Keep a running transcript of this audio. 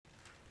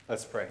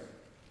Let's pray.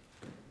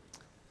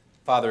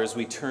 Father, as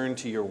we turn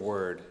to your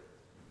word,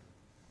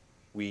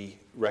 we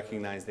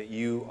recognize that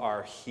you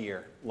are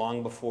here.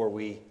 Long before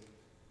we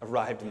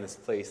arrived in this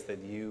place, that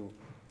you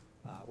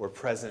were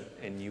present,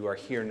 and you are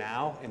here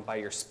now. And by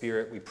your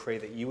Spirit, we pray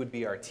that you would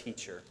be our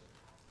teacher,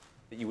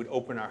 that you would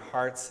open our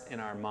hearts and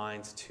our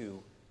minds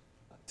to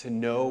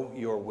know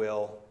your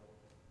will,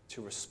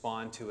 to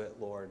respond to it,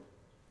 Lord.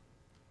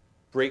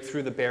 Break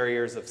through the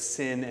barriers of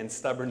sin and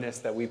stubbornness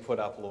that we put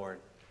up, Lord.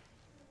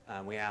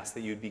 We ask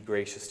that you'd be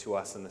gracious to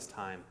us in this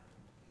time.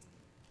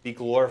 Be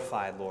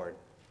glorified, Lord,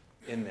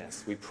 in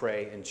this. We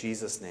pray in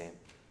Jesus' name.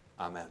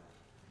 Amen.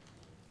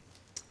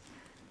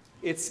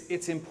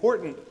 It's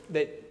important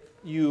that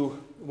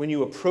when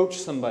you approach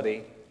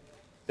somebody,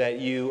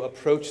 that you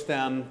approach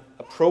them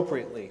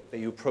appropriately, that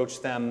you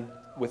approach them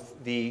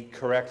with the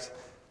correct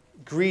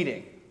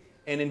greeting.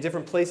 And in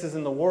different places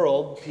in the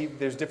world,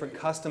 there's different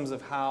customs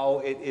of how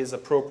it is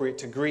appropriate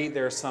to greet.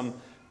 There are some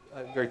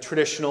very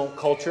traditional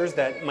cultures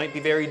that might be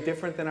very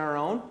different than our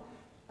own,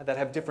 that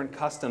have different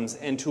customs.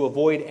 And to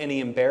avoid any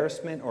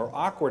embarrassment or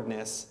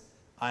awkwardness,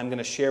 I'm going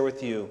to share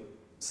with you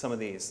some of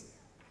these.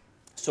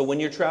 So when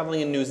you're traveling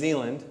in New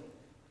Zealand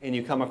and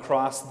you come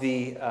across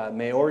the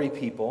Maori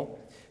people,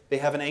 they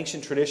have an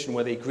ancient tradition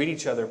where they greet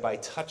each other by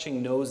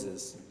touching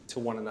noses to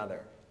one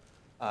another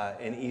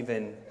and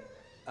even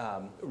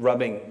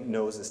rubbing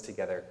noses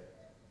together.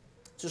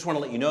 Just want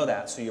to let you know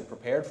that so you're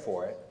prepared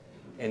for it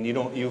and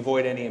you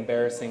avoid any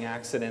embarrassing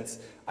accidents.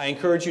 I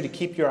encourage you to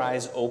keep your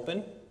eyes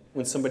open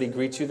when somebody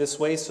greets you this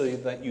way so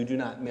that you do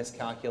not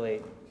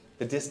miscalculate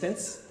the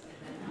distance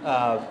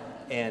for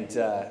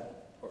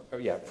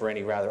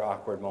any rather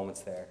awkward moments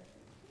there.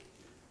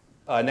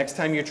 Next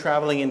time you're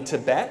traveling in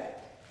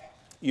Tibet,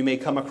 you may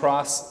come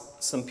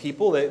across some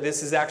people.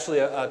 This is actually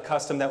a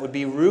custom that would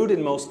be rude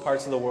in most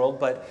parts of the world,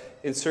 but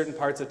in certain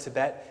parts of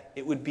Tibet,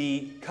 it would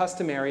be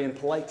customary and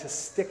polite to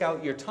stick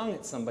out your tongue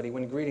at somebody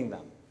when greeting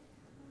them.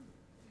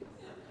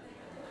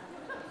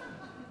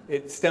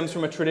 It stems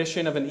from a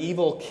tradition of an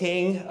evil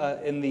king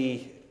in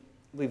the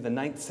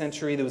 9th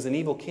century. There was an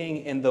evil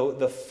king, and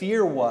the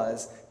fear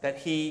was that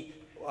he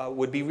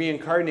would be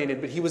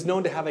reincarnated, but he was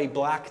known to have a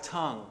black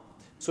tongue.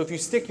 So if you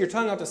stick your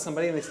tongue out to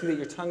somebody and they see that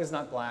your tongue is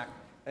not black,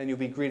 then you'll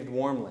be greeted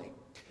warmly.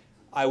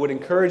 I would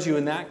encourage you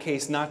in that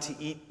case not to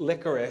eat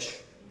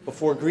licorice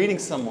before greeting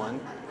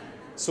someone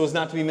so as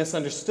not to be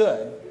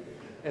misunderstood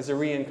as a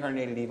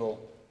reincarnated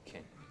evil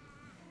king.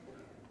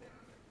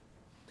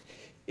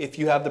 If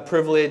you have the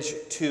privilege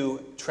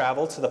to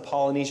travel to the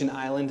Polynesian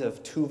island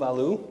of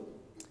Tuvalu,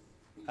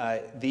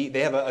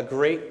 they have a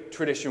great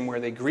tradition where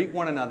they greet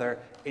one another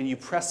and you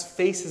press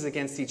faces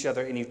against each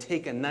other and you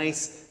take a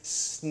nice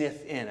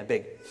sniff in, a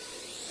big...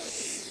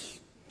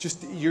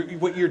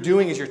 what you're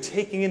doing is you're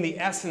taking in the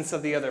essence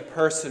of the other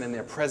person and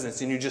their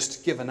presence, and you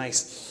just give a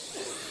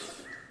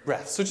nice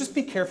breath. So just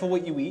be careful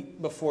what you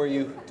eat before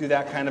you do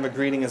that kind of a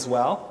greeting as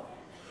well.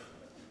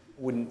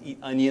 Wouldn't eat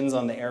onions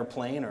on the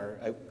airplane, or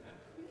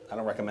I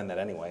don't recommend that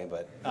anyway,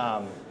 but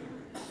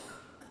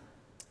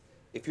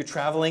if you're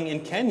traveling in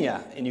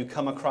Kenya and you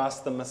come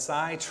across the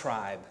Maasai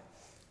tribe,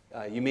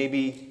 you may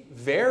be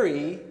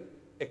very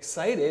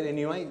excited, and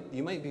you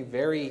might be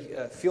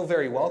feel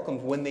very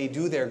welcomed when they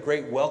do their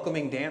great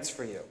welcoming dance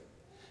for you.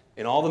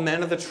 And all the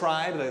men of the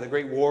tribe, the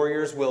great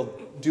warriors, will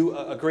do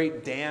a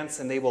great dance,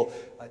 and they will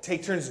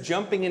take turns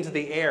jumping into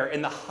the air.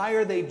 And the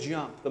higher they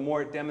jump, the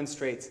more it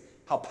demonstrates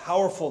how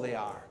powerful they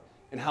are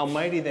and how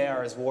mighty they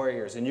are as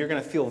warriors. And you're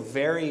going to feel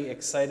very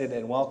excited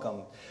and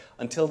welcome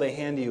until they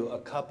hand you a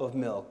cup of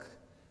milk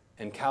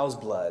and cow's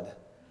blood,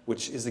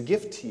 which is a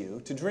gift to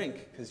you to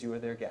drink because you are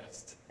their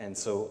guest. And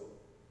so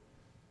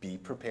be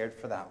prepared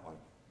for that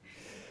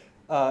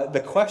one. The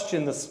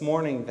question this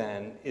morning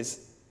then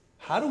is,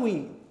 how do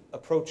we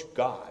approach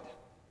God?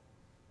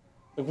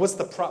 Like, what's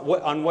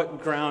on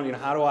what ground?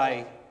 How do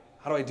I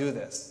do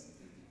this?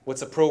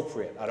 What's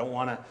appropriate? I don't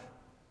want to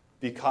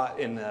be caught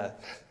in an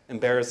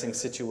embarrassing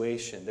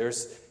situation.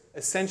 There's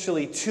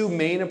essentially two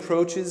main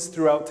approaches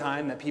throughout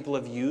time that people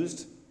have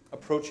used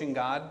approaching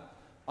God.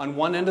 On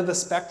one end of the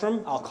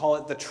spectrum, I'll call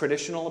it the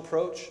traditional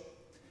approach.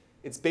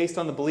 It's based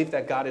on the belief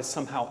that God is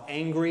somehow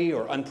angry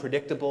or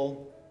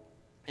unpredictable,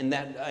 and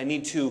that I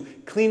need to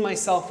clean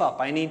myself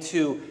up. I need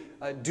to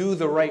do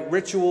the right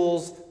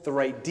rituals, the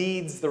right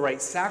deeds, the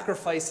right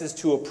sacrifices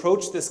to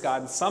approach this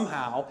God. And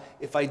somehow,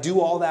 if I do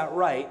all that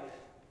right,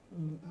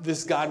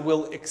 this God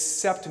will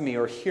accept me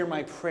or hear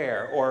my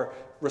prayer or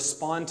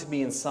respond to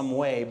me in some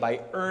way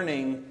by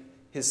earning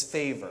his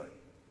favor.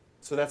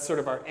 So that's sort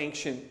of our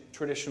ancient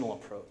traditional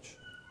approach.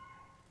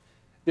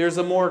 There's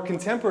a more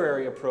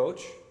contemporary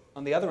approach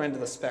on the other end of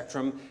the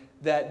spectrum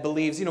that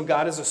believes,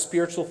 God is a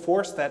spiritual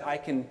force that I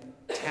can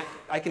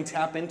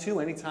tap into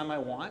anytime I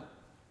want.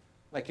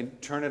 I can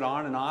turn it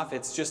on and off.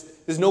 It's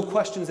just, there's no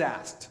questions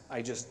asked.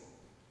 I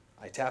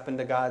tap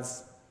into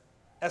God's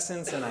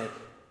essence and I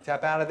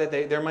tap out of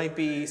it. There might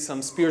be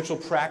some spiritual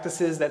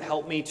practices that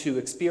help me to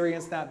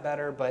experience that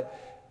better, but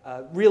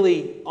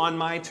really, on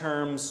my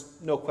terms,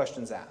 no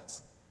questions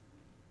asked.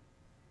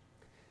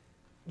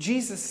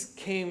 Jesus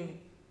came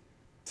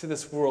to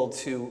this world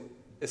to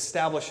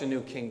establish a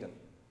new kingdom.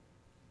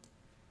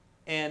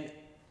 And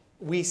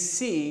we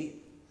see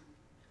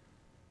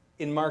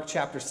in Mark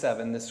chapter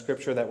 7, the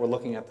scripture that we're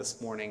looking at this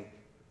morning,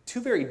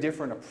 two very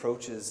different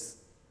approaches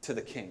to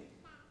the king,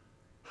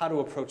 how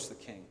to approach the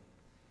king.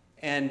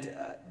 And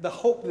the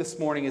hope this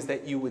morning is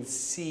that you would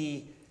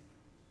see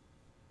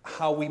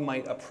how we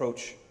might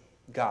approach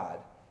God.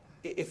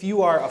 If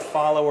you are a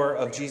follower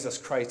of Jesus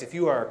Christ, if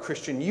you are a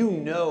Christian, you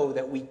know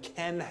that we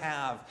can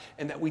have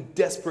and that we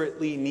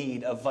desperately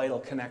need a vital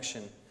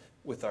connection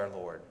with our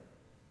Lord.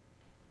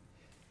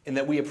 And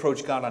that we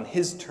approach God on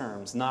his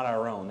terms, not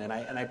our own. And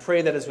I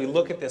pray that as we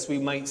look at this, we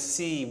might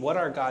see what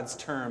are God's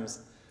terms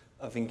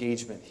of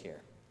engagement here.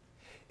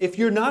 If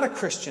you're not a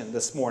Christian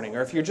this morning,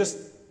 or if you're just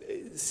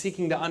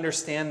seeking to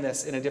understand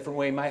this in a different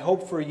way, my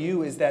hope for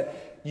you is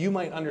that you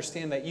might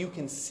understand that you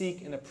can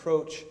seek and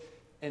approach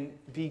and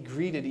be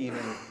greeted even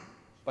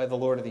by the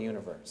Lord of the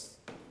universe.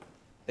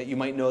 That you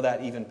might know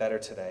that even better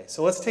today.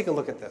 So let's take a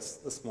look at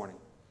this morning.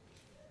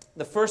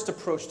 The first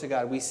approach to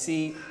God we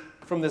see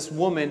from this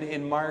woman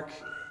in Mark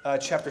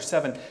chapter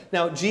 7.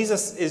 Now,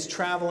 Jesus is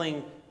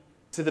traveling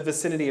to the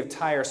vicinity of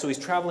Tyre, so he's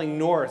traveling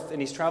north, and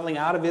he's traveling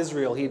out of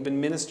Israel. He had been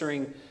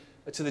ministering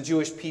to the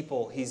Jewish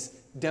people. He's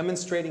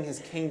demonstrating his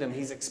kingdom.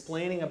 He's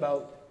explaining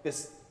about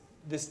this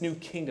new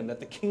kingdom,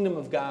 that the kingdom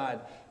of God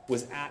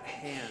was at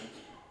hand.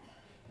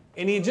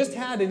 And he just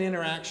had an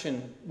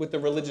interaction with the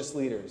religious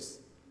leaders,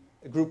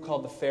 a group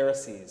called the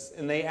Pharisees,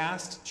 and they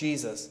asked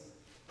Jesus,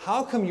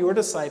 how come your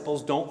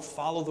disciples don't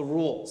follow the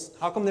rules?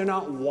 How come they're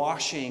not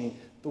washing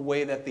the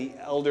way that the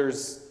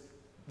elders,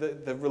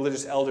 the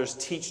religious elders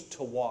teach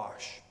to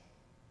wash?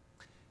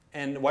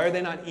 And why are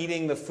they not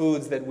eating the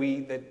foods that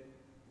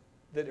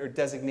are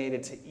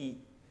designated to eat?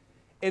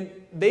 And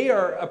they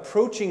are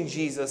approaching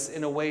Jesus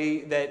in a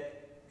way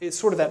that is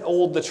sort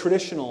of the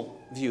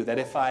traditional view, that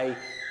if I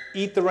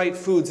eat the right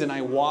foods and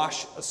I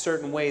wash a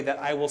certain way, that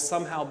I will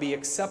somehow be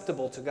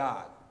acceptable to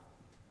God.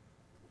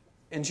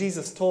 And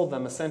Jesus told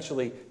them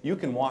essentially, you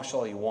can wash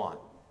all you want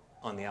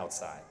on the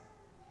outside.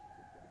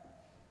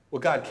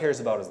 What God cares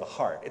about is the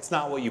heart. It's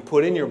not what you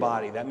put in your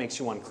body that makes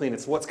you unclean.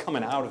 It's what's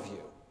coming out of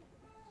you.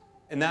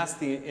 And that's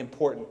the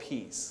important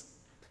piece.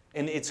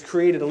 And it's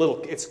created a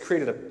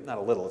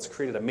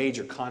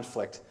major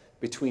conflict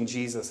between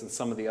Jesus and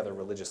some of the other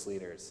religious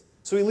leaders.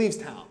 So he leaves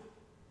town.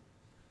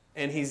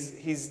 And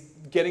he's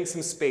getting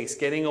some space,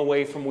 getting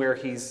away from where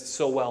he's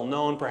so well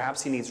known.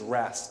 Perhaps he needs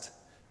rest.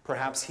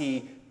 Perhaps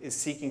he is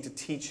seeking to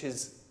teach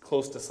his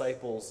close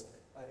disciples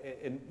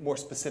in more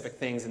specific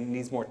things and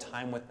needs more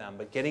time with them,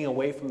 but getting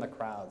away from the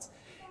crowds.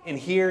 And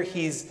here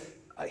he's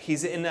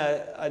in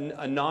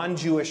a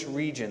non-Jewish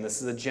region. This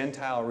is a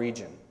Gentile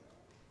region.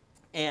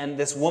 And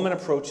this woman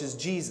approaches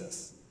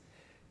Jesus.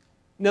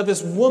 Now,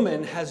 this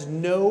woman has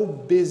no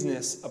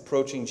business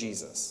approaching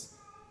Jesus.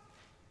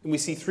 And we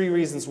see three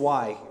reasons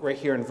why right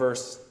here in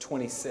verse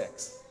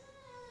 26.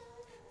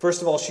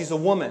 First of all, she's a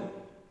woman.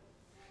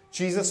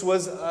 Jesus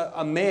was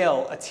a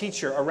male, a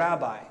teacher, a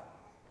rabbi.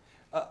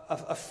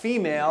 A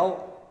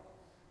female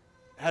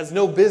has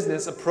no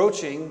business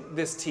approaching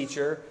this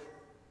teacher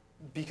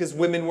because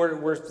women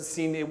were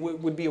seen it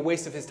would be a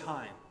waste of his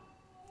time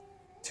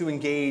to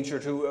engage or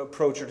to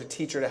approach or to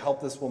teach or to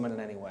help this woman in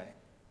any way.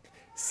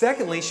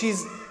 Secondly,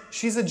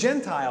 she's a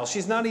Gentile.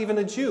 She's not even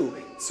a Jew.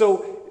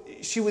 So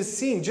she was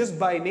seen just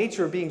by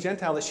nature of being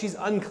Gentile that she's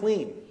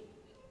unclean.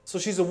 So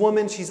she's a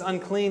woman, she's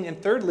unclean.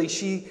 And thirdly,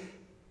 she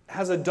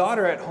has a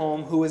daughter at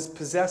home who is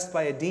possessed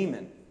by a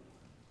demon.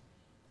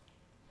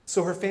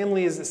 So her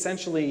family is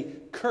essentially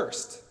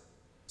cursed.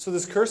 So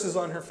this curse is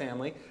on her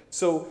family.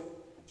 So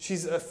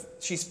she's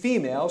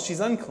female, she's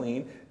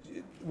unclean,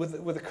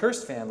 with a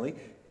cursed family.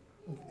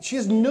 She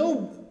has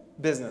no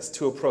business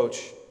to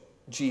approach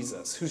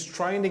Jesus, who's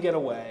trying to get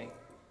away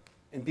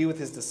and be with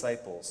his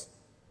disciples.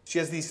 She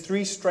has these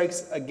three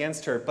strikes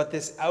against her, but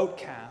this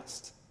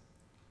outcast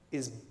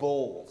is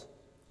bold.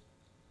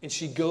 And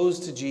she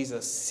goes to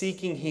Jesus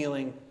seeking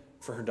healing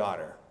for her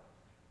daughter.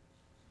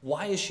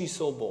 Why is she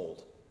so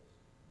bold?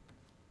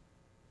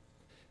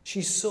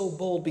 She's so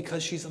bold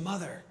because she's a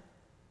mother.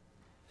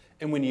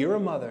 And when you're a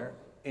mother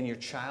and your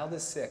child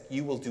is sick,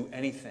 you will do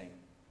anything.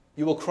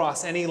 You will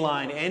cross any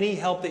line, any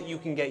help that you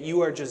can get.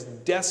 You are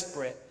just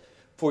desperate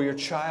for your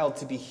child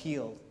to be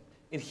healed.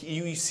 And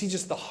you see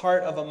just the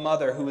heart of a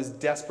mother who is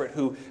desperate,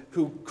 who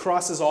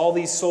crosses all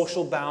these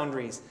social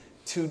boundaries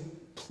to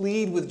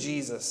plead with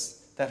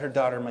Jesus that her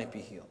daughter might be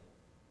healed.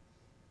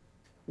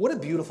 What a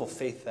beautiful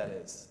faith that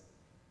is.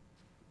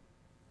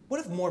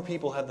 What if more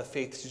people had the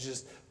faith to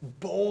just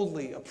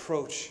boldly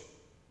approach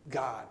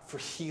God for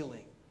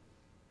healing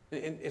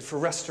and for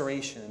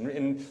restoration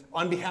and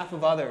on behalf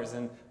of others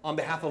and on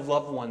behalf of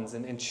loved ones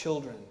and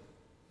children?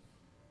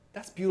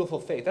 That's beautiful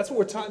faith. That's what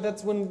we're talking.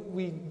 That's when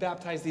we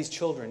baptize these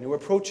children. We're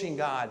approaching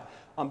God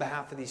on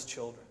behalf of these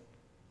children.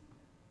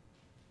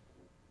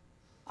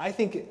 I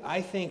think,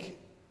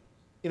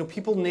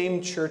 people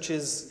name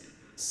churches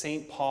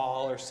St.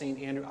 Paul or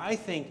St. Andrew. I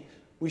think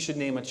we should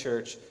name a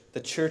church the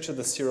Church of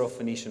the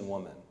Syrophoenician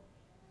Woman.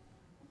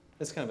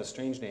 That's kind of a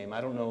strange name. I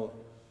don't know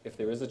if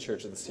there is a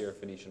church of the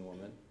Syrophoenician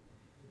woman.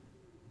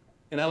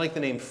 And I like the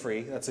name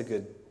Free. That's a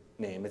good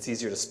name. It's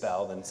easier to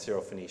spell than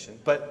Syrophoenician,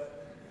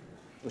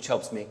 which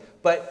helps me.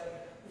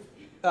 But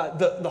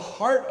the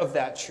heart of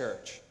that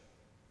church,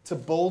 to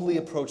boldly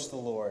approach the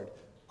Lord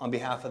on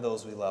behalf of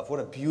those we love. What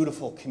a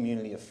beautiful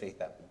community of faith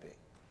that would be.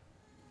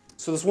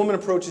 So this woman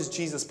approaches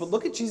Jesus, but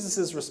look at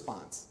Jesus'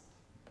 response.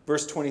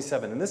 Verse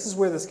 27, and this is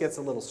where this gets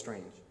a little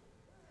strange.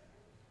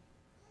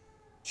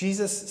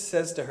 Jesus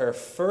says to her,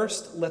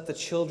 "First let the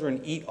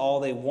children eat all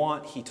they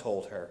want," he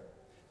told her.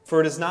 "For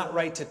it is not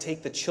right to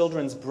take the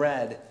children's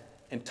bread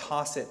and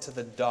toss it to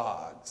the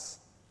dogs."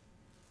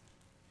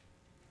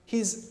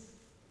 He's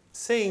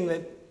saying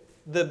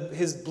that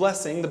his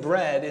blessing, the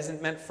bread,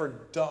 isn't meant for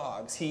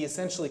dogs. He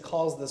essentially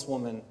calls this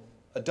woman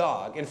a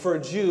dog. And for a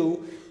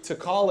Jew, to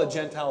call a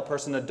Gentile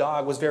person a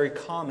dog was very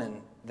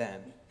common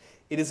then.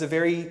 It is a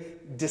very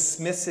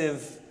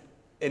dismissive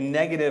and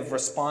negative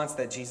response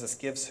that Jesus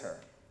gives her.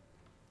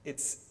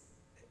 It's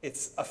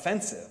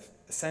offensive,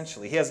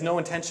 essentially. He has no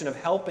intention of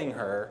helping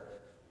her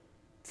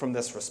from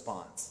this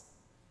response.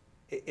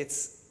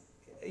 It's,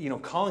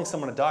 calling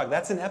someone a dog,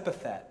 that's an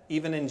epithet,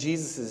 even in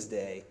Jesus'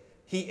 day.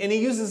 He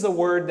uses a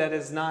word that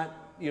is not,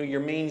 your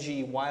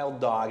mangy wild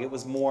dog. It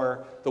was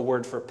more the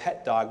word for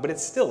pet dog, but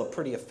it's still a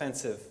pretty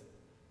offensive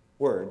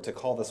word to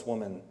call this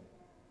woman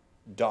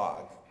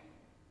dog.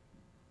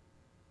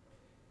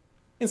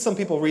 And some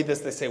people read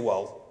this, they say,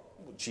 well,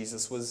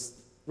 Jesus was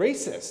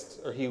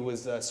racist, or he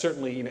was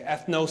certainly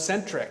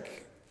ethnocentric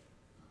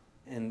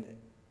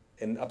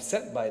and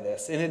upset by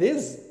this. And it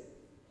is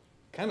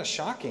kind of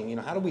shocking.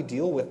 How do we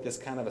deal with this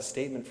kind of a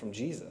statement from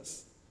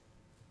Jesus?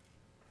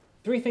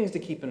 3 things to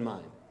keep in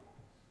mind.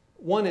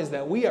 One is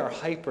that we are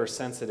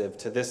hypersensitive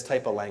to this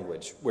type of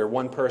language, where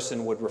one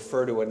person would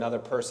refer to another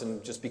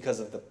person just because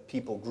of the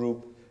people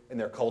group and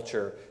their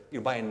culture,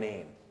 by a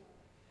name.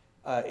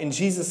 In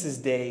Jesus'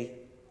 day,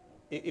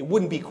 it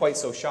wouldn't be quite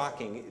so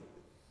shocking.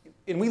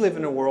 And we live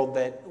in a world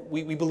that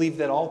we believe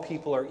that all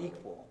people are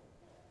equal,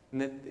 and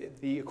that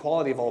the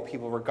equality of all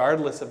people,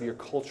 regardless of your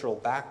cultural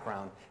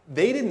background.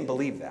 They didn't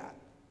believe that.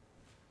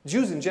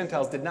 Jews and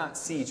Gentiles did not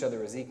see each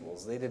other as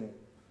equals.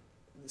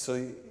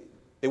 So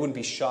they wouldn't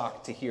be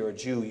shocked to hear a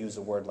Jew use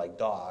a word like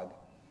dog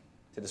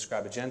to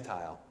describe a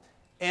Gentile.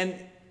 And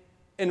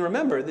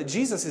remember that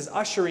Jesus is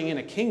ushering in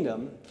a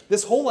kingdom.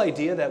 This whole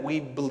idea that we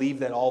believe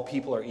that all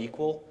people are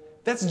equal,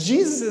 that's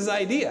Jesus'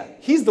 idea.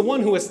 He's the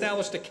one who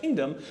established a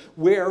kingdom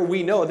where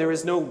we know there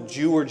is no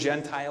Jew or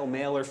Gentile,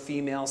 male or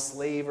female,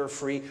 slave or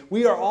free.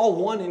 We are all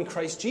one in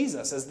Christ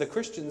Jesus, as the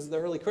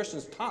early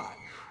Christians taught.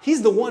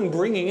 He's the one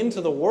bringing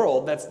into the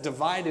world that's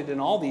divided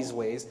in all these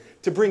ways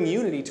to bring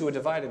unity to a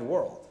divided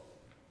world.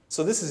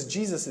 So this is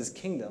Jesus'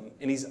 kingdom,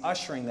 and he's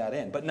ushering that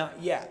in, but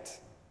not yet.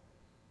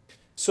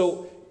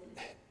 So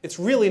it's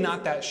really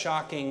not that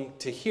shocking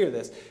to hear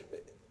this,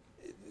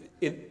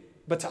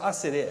 but to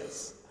us it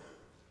is.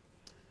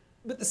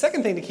 But the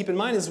second thing to keep in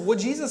mind is what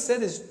Jesus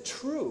said is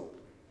true.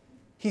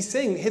 He's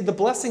saying the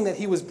blessing that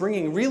he was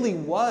bringing really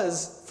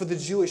was for the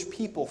Jewish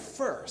people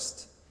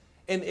first.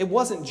 And it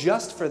wasn't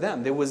just for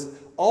them. There was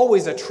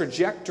always a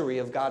trajectory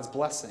of God's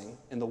blessing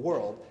in the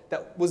world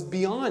that was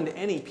beyond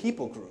any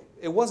people group.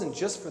 It wasn't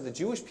just for the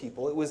Jewish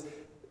people. It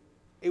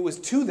was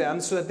to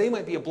them so that they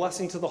might be a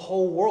blessing to the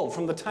whole world.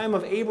 From the time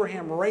of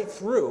Abraham right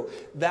through,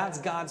 that's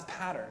God's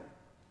pattern.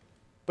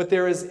 But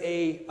there is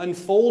an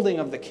unfolding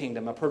of the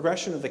kingdom, a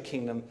progression of the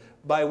kingdom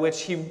by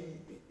which he,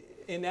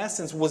 in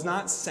essence, was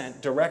not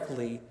sent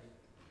directly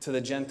to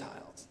the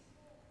Gentiles.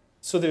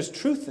 So there's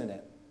truth in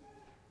it.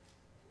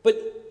 But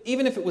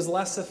even if it was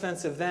less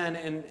offensive then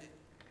and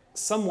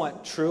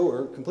somewhat true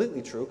or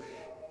completely true,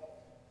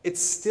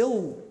 it's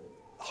still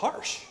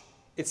harsh.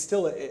 It's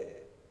still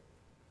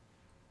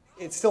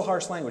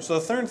harsh language. So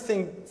the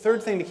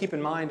third thing to keep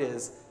in mind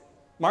is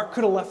Mark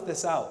could have left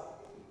this out.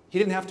 He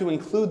didn't have to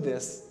include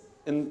this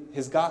in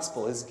his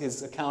gospel,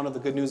 his account of the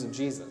good news of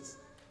Jesus.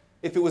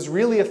 If it was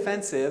really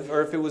offensive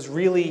or if it was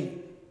really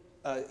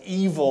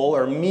evil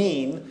or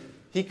mean,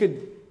 he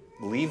could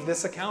leave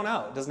this account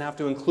out. It doesn't have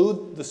to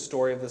include the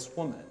story of this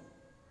woman.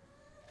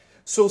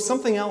 So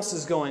something else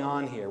is going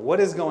on here. What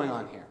is going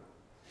on here?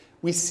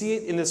 We see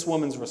it in this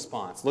woman's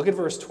response. Look at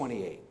verse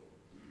 28.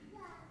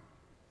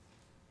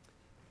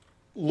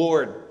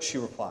 "Lord," she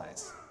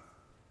replies,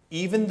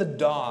 "even the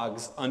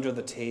dogs under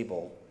the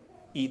table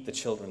eat the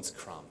children's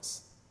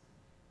crumbs."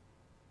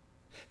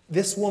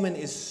 This woman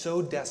is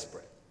so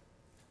desperate.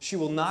 She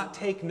will not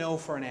take no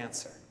for an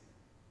answer.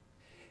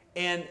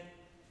 And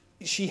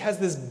she has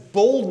this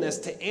boldness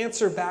to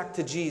answer back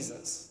to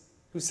Jesus,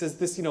 who says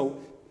this,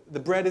 the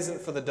bread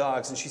isn't for the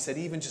dogs. And she said,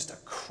 even just a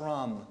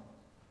crumb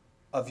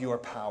of your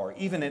power,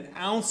 even an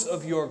ounce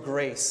of your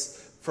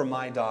grace for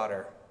my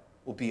daughter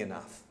will be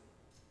enough.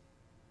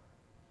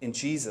 And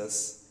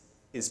Jesus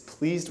is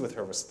pleased with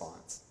her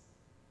response.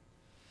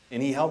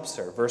 And he helps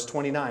her. Verse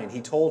 29,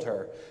 he told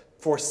her,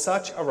 "For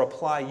such a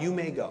reply you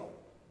may go.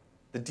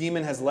 The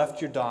demon has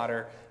left your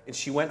daughter." And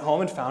she went home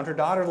and found her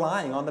daughter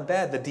lying on the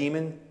bed, the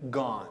demon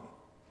gone.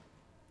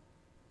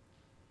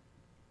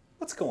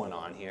 What's going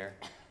on here?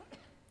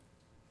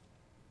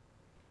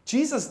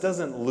 Jesus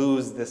doesn't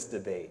lose this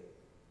debate.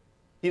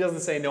 He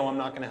doesn't say, no, I'm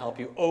not going to help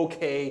you.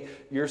 Okay,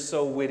 you're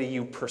so witty,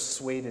 you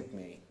persuaded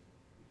me.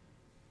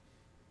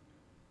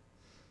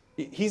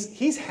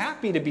 He's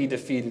happy to be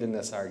defeated in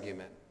this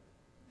argument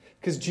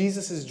because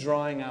Jesus is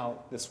drawing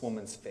out this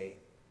woman's faith,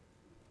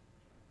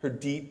 her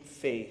deep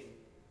faith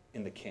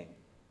in the King.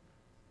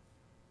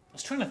 I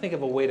was trying to think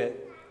of a way to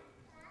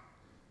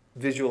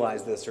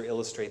visualize this or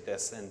illustrate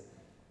this, and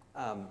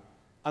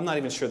I'm not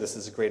even sure this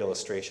is a great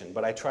illustration,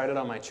 but I tried it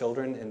on my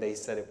children, and they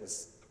said it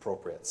was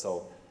appropriate,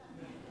 so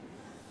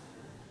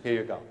here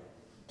you go.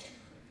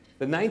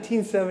 The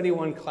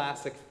 1971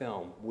 classic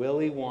film,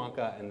 Willy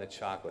Wonka and the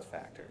Chocolate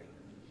Factory.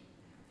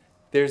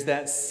 There's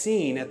that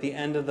scene at the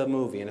end of the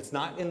movie, and it's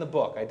not in the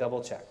book, I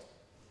double-checked.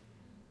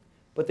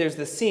 But there's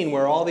the scene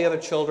where all the other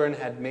children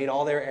had made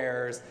all their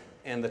errors,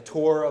 and the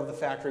tour of the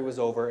factory was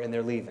over, and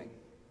they're leaving.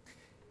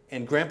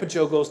 And Grandpa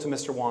Joe goes to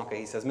Mr. Wonka.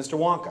 He says, Mr.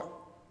 Wonka.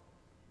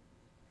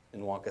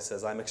 And Wonka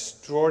says, I'm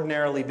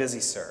extraordinarily busy,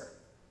 sir.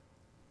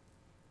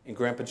 And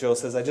Grandpa Joe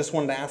says, I just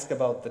wanted to ask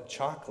about the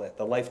chocolate,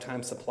 the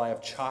lifetime supply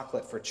of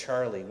chocolate for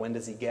Charlie. When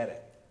does he get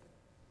it?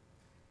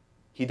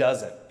 He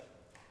doesn't.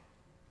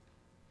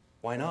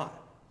 Why not?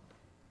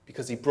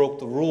 Because he broke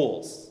the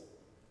rules.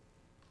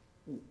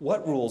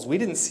 What rules? We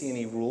didn't see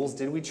any rules,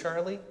 did we,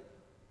 Charlie?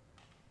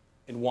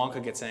 And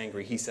Wonka gets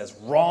angry. He says,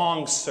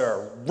 wrong,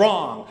 sir,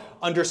 wrong.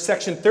 Under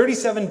Section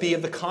 37B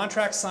of the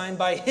contract signed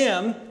by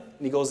him,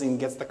 and he goes and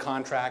gets the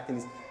contract,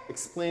 and he's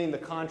explaining the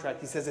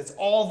contract. He says, it's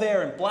all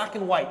there in black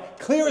and white,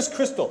 clear as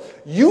crystal.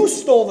 You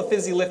stole the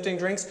fizzy lifting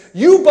drinks.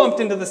 You bumped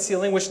into the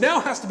ceiling, which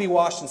now has to be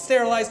washed and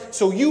sterilized,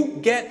 so you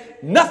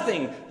get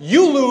nothing.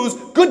 You lose.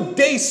 Good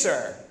day,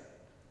 sir.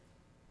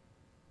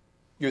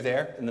 You're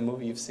there in the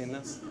movie? You've seen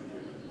this?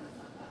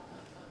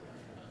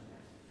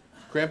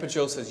 Grandpa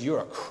Joe says, you're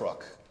a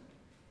crook.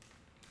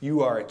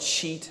 You are a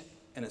cheat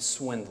and a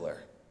swindler.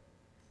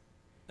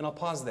 And I'll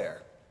pause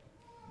there.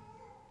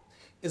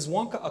 Is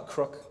Wonka a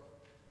crook,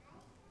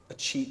 a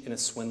cheat, and a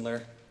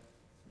swindler?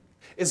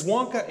 Is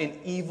Wonka an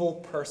evil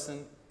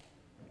person?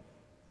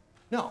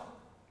 No.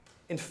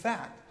 In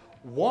fact,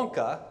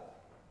 Wonka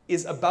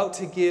is about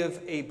to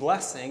give a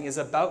blessing, is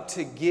about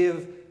to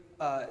give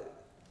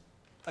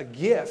a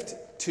gift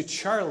to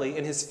Charlie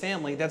and his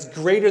family that's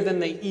greater than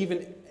they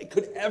even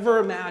could ever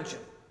imagine.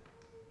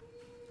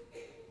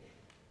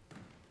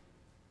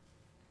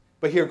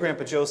 But here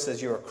Grandpa Joe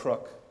says you're a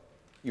crook,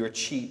 you're a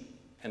cheat,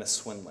 and a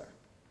swindler.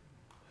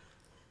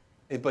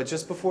 But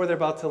just before they're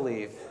about to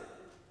leave,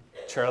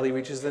 Charlie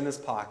reaches in his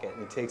pocket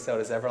and he takes out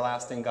his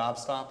everlasting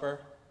gobstopper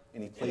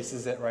and he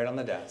places it right on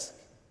the desk.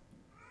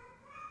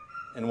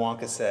 And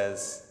Wonka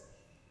says,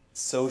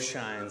 so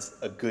shines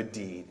a good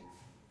deed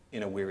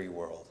in a weary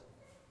world.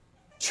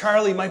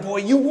 Charlie, my boy,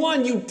 you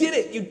won. You did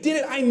it. You did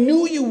it. I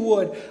knew you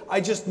would. I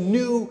just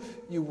knew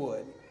you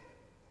would.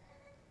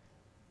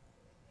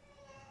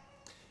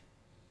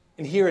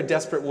 And here a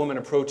desperate woman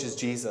approaches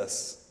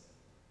Jesus,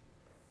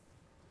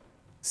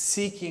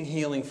 seeking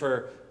healing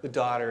for the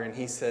daughter, and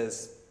he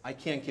says, I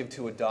can't give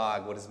to a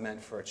dog what is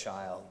meant for a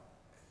child.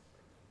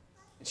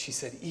 And she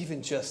said,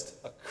 even just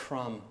a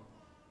crumb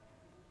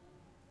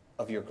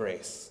of your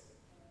grace.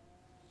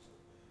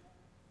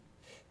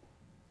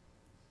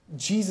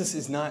 Jesus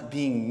is not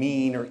being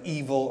mean or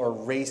evil or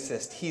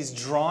racist. He's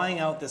drawing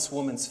out this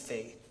woman's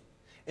faith.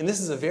 And this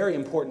is a very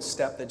important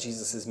step that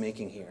Jesus is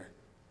making here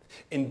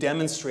in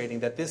demonstrating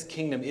that this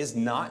kingdom is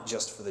not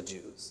just for the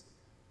Jews,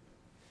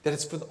 that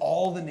it's for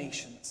all the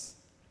nations.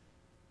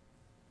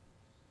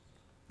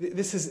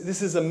 This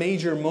is a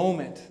major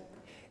moment.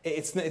 And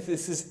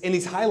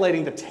he's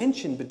highlighting the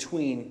tension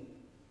between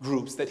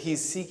groups that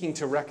he's seeking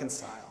to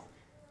reconcile.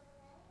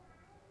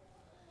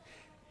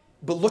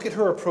 But look at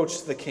her approach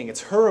to the king.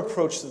 It's her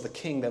approach to the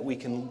king that we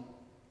can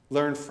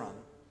learn from.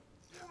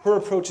 Her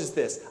approach is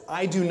this: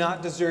 I do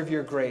not deserve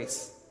your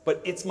grace,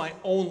 but it's my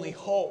only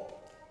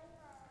hope.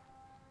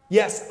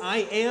 Yes,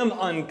 I am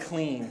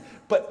unclean,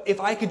 but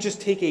if I could just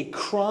take a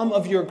crumb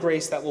of your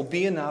grace, that will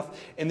be enough,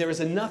 and there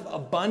is enough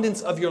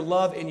abundance of your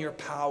love and your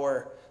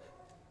power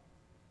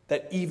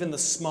that even the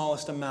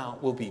smallest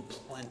amount will be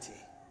plenty.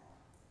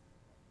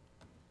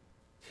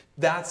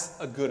 That's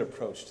a good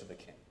approach to the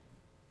king.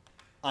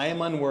 I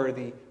am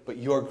unworthy, but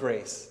your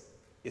grace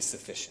is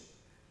sufficient.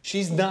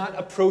 She's not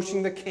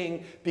approaching the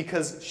king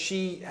because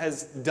she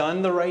has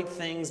done the right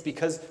things,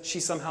 because she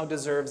somehow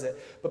deserves it,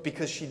 but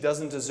because she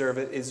doesn't deserve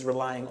it, is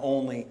relying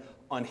only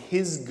on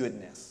his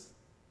goodness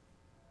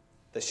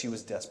that she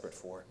was desperate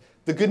for.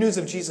 The good news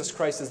of Jesus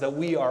Christ is that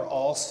we are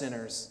all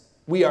sinners.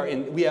 We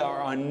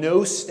are on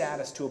no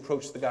status to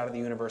approach the God of the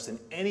universe in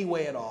any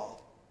way at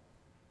all.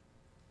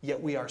 Yet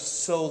we are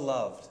so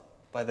loved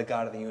by the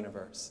God of the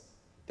universe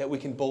that we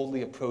can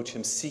boldly approach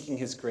him, seeking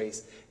his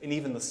grace, and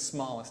even the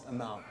smallest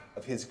amount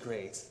of his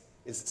grace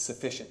is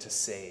sufficient to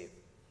save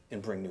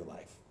and bring new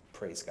life.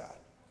 Praise God.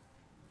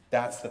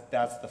 That's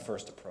the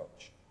first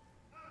approach.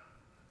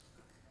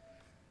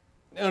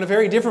 Now, in a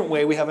very different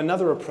way, we have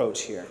another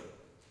approach here.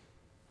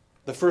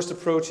 The first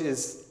approach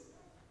is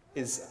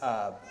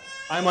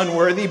I'm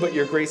unworthy, but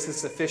your grace is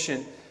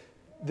sufficient.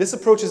 This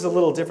approach is a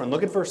little different.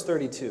 Look at verse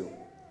 32.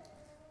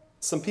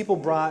 Some people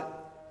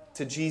brought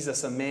to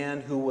Jesus a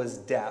man who was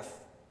deaf,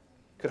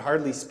 could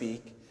hardly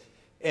speak,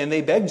 and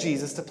they begged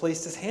Jesus to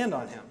place his hand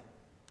on him.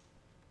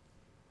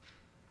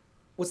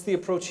 What's the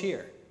approach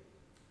here?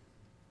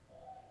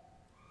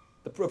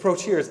 The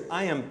approach here is,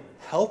 I am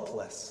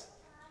helpless.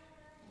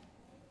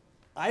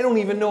 I don't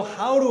even know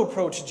how to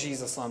approach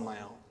Jesus on my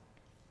own.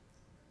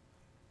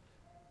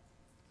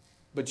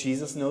 But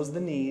Jesus knows the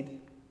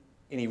need,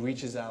 and he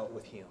reaches out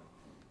with healing.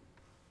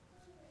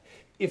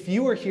 If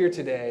you are here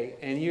today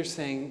and you're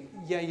saying,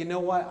 yeah, you know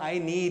what? I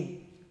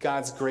need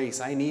God's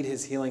grace. I need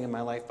his healing in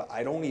my life, but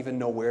I don't even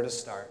know where to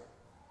start.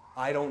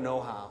 I don't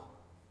know how.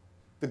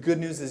 The good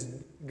news is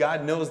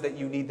God knows that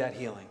you need that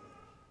healing.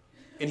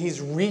 And he's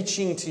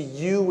reaching to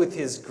you with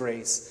his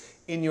grace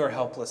in your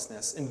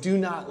helplessness. And do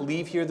not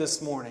leave here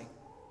this morning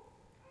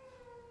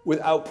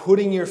without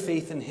putting your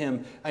faith in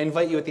him. I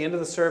invite you at the end of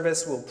the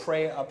service, we'll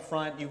pray up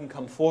front. You can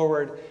come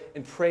forward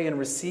and pray and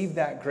receive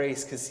that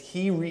grace because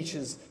he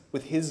reaches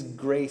with his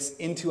grace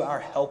into our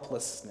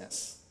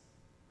helplessness.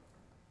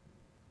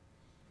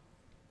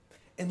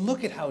 And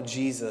look at how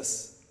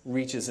Jesus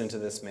reaches into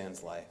this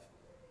man's life.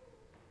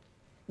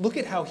 Look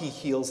at how he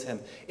heals him.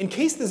 In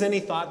case there's any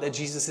thought that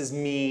Jesus is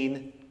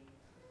mean,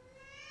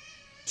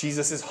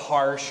 Jesus is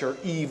harsh or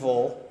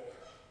evil,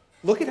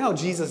 look at how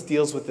Jesus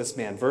deals with this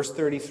man. Verse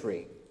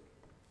 33.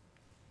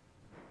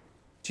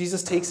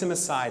 Jesus takes him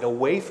aside,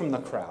 away from the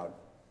crowd.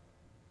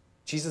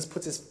 Jesus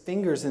puts his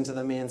fingers into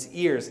the man's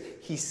ears.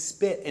 He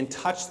spit and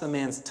touched the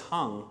man's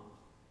tongue.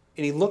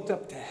 And he looked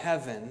up to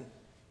heaven,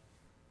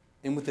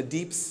 and with a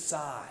deep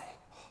sigh,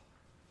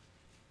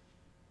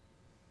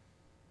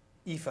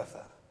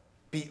 Ephphatha,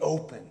 be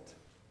opened.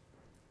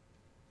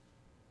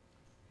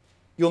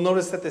 You'll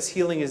notice that this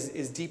healing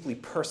is deeply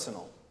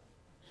personal.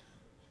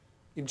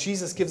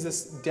 Jesus gives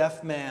this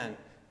deaf man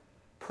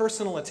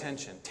personal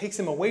attention, takes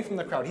him away from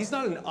the crowd. He's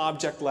not an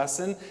object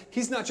lesson.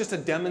 He's not just a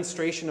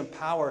demonstration of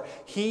power.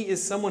 He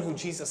is someone who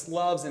Jesus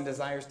loves and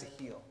desires to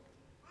heal.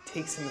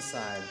 Takes him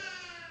aside.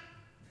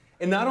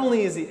 And not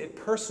only is it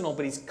personal,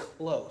 but he's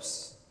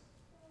close.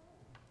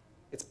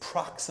 It's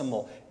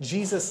proximal.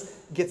 Jesus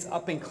gets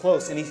up and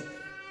close, and he's...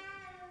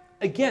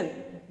 Again,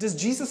 does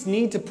Jesus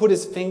need to put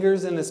his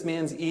fingers in this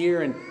man's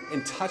ear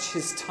and touch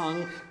his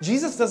tongue?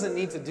 Jesus doesn't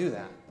need to do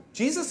that.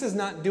 Jesus is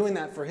not doing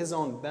that for his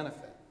own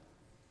benefit.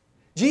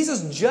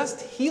 Jesus just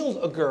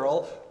healed a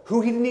girl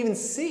who he didn't even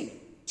see.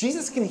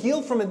 Jesus can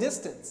heal from a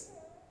distance.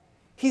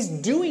 He's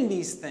doing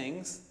these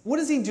things. What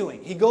is he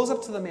doing? He goes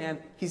up to the man.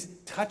 He's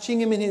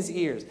touching him in his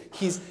ears.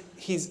 He's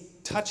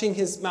touching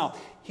his mouth.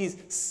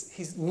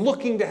 He's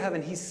looking to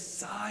heaven. He's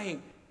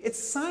sighing. It's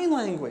sign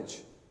language.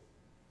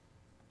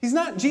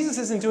 Jesus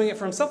isn't doing it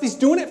for himself. He's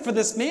doing it for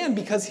this man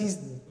because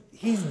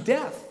he's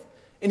deaf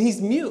and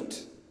he's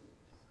mute.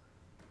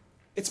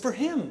 It's for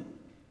him.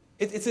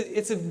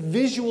 It's a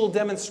visual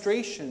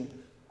demonstration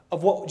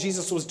of what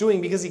Jesus was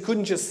doing because he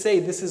couldn't just say,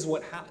 this is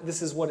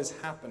what is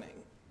happening.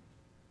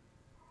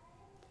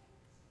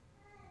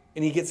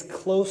 And he gets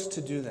close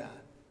to do that.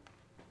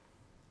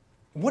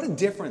 What a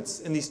difference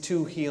in these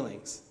two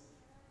healings.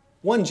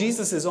 One,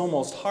 Jesus is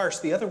almost harsh.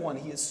 The other one,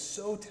 he is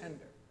so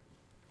tender.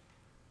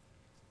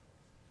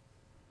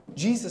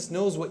 Jesus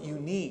knows what you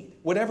need.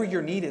 Whatever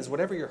your need is,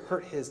 whatever your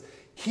hurt is,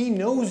 he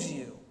knows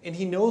you, and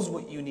he knows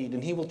what you need,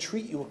 and he will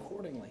treat you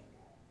accordingly.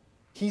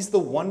 He's the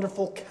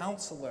wonderful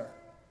counselor.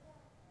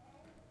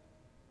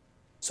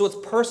 So it's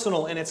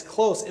personal, and it's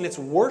close, and it's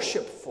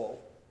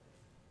worshipful.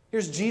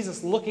 Here's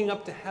Jesus looking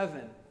up to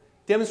heaven,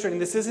 demonstrating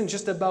this isn't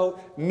just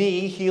about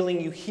me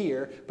healing you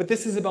here, but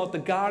this is about the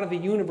God of the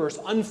universe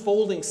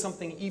unfolding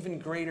something even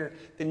greater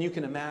than you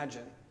can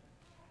imagine.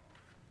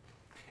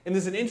 And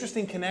there's an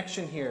interesting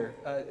connection here,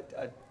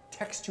 a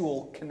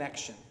textual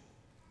connection.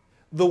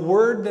 The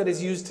word that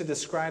is used to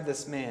describe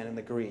this man in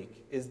the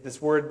Greek is this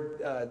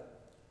word,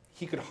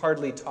 he could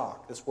hardly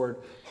talk, this word,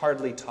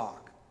 hardly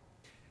talk.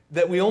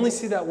 That we only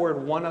see that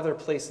word one other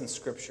place in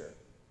Scripture.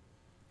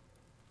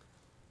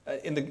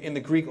 In the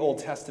Greek Old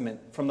Testament,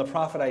 from the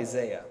prophet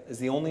Isaiah, is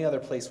the only other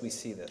place we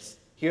see this.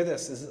 Hear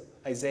this, this is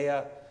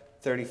Isaiah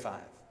 35.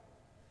 It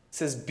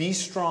says, be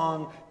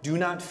strong, do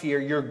not fear,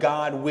 your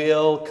God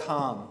will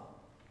come.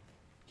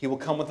 He will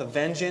come with a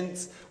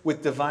vengeance,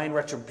 with divine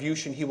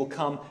retribution. He will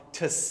come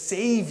to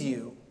save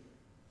you.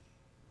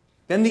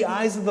 Then the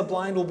eyes of the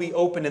blind will be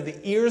opened and the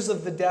ears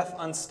of the deaf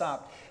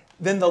unstopped.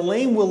 Then the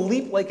lame will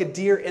leap like a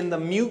deer, and the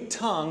mute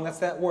tongue, that's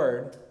that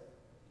word,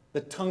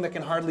 the tongue that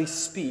can hardly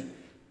speak,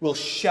 will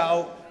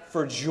shout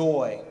for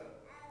joy.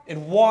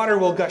 And water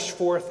will gush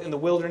forth in the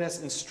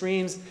wilderness and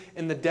streams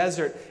in the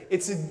desert.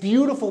 It's a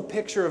beautiful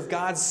picture of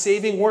God's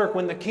saving work.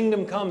 When the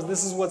kingdom comes,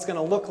 this is what's going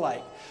to look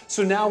like.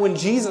 So now when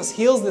Jesus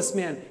heals this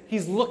man,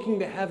 he's looking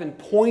to heaven,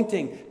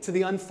 pointing to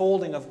the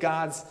unfolding of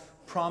God's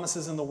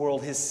promises in the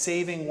world, his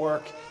saving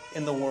work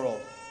in the world.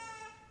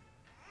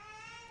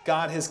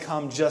 God has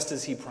come just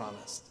as he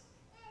promised.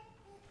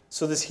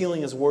 So this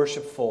healing is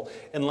worshipful.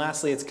 And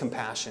lastly, it's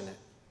compassionate.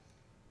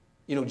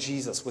 You know,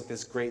 Jesus with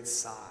this great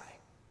sigh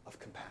of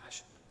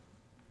compassion.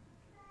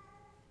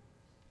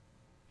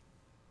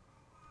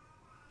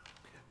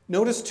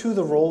 Notice, too,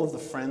 the role of the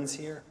friends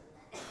here.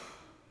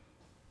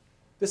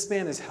 This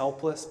man is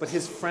helpless, but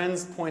his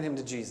friends point him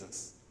to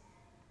Jesus.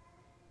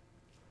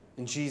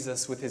 And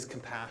Jesus, with his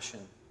compassion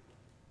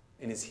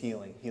and his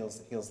healing, heals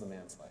the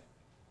man's life.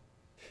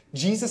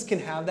 Jesus can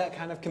have that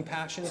kind of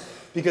compassion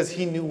because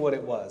he knew what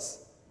it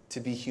was to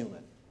be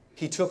human.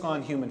 He took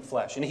on human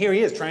flesh. And here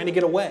he is, trying to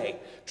get away,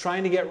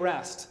 trying to get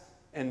rest,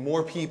 and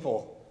more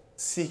people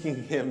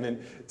seeking him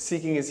and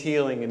seeking his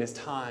healing and his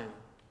time.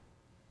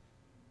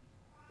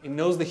 He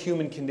knows the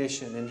human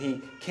condition, and he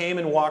came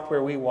and walked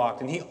where we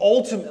walked, and he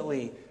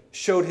ultimately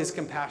showed his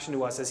compassion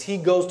to us as he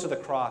goes to the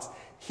cross.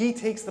 He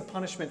takes the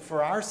punishment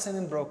for our sin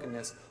and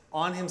brokenness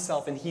on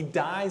himself, and he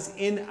dies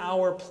in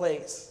our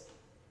place,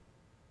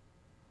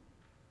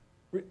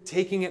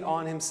 taking it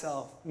on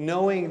himself,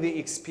 knowing the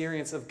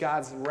experience of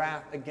God's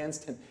wrath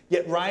against him,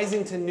 yet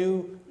rising to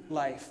new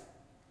life,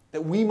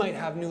 that we might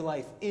have new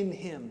life in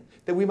him,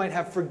 that we might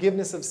have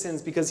forgiveness of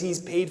sins because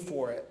he's paid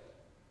for it.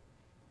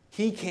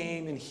 He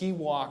came and he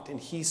walked and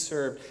he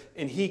served,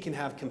 and he can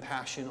have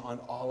compassion on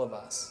all of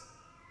us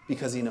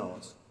because he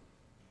knows.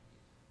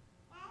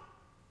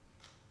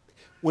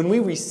 When we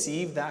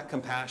receive that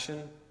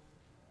compassion,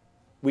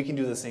 we can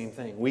do the same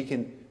thing. We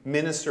can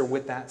minister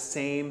with that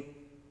same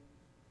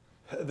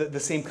the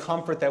same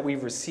comfort that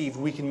we've received.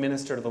 We can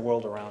minister to the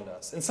world around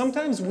us. And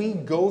sometimes we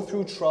go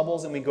through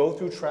troubles and we go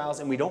through trials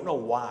and we don't know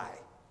why.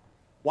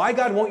 Why,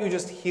 God, won't you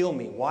just heal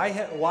me?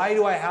 Why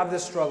do I have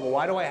this struggle?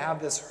 Why do I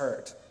have this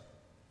hurt?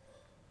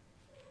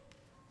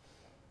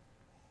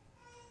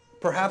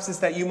 Perhaps it's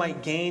that you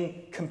might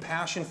gain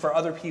compassion for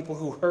other people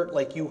who hurt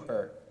like you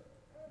hurt.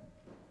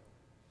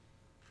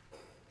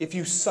 If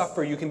you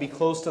suffer, you can be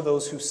close to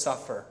those who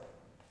suffer.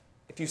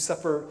 If you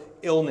suffer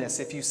illness,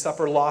 if you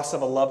suffer loss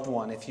of a loved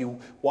one, if you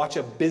watch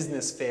a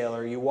business fail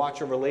or you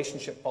watch a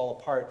relationship fall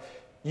apart,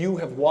 you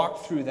have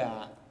walked through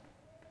that.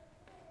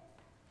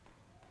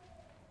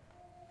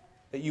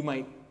 That you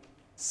might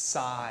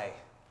sigh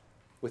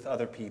with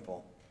other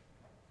people.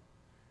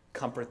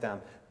 Comfort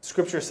them.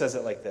 Scripture says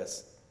it like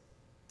this.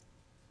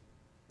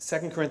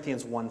 2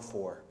 Corinthians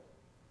 1:4.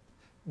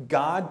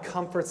 God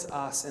comforts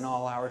us in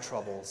all our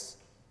troubles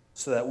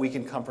so that we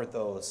can comfort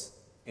those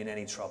in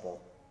any trouble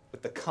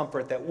with the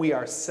comfort that we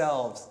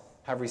ourselves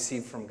have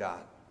received from God.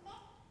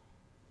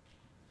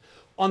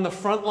 On the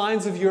front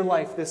lines of your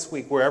life this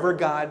week, wherever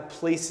God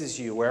places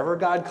you, wherever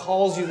God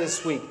calls you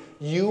this week,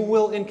 you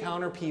will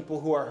encounter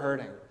people who are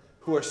hurting,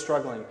 who are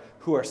struggling,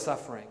 who are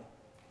suffering.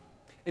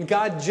 And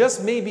God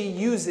just may be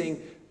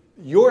using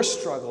your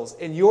struggles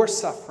and your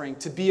suffering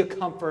to be a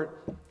comfort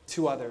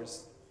to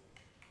others.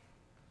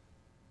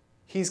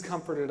 He's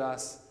comforted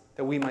us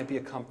that we might be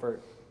a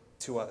comfort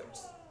to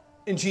others.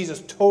 And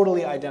Jesus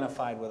totally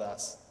identified with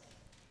us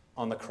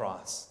on the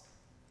cross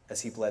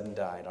as he bled and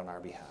died on our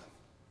behalf.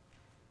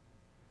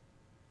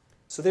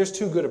 So there's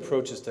two good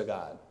approaches to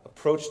God.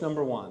 Approach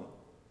number one,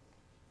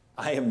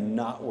 I am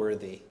not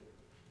worthy,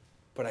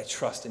 but I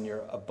trust in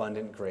your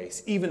abundant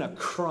grace, even a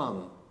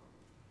crumb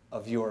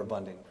of your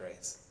abundant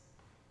grace.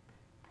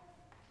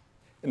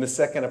 And the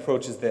second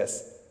approach is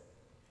this,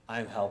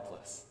 I'm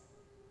helpless,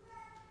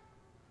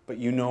 but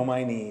you know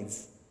my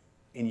needs,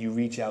 and you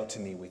reach out to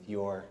me with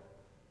your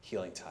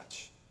healing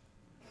touch.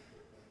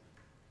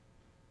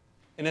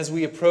 And as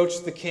we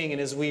approach the King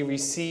and as we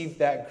receive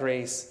that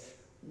grace,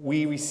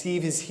 we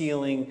receive his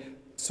healing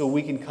so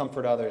we can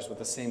comfort others with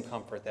the same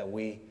comfort that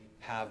we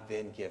have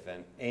been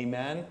given.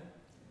 Amen?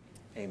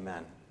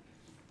 Amen.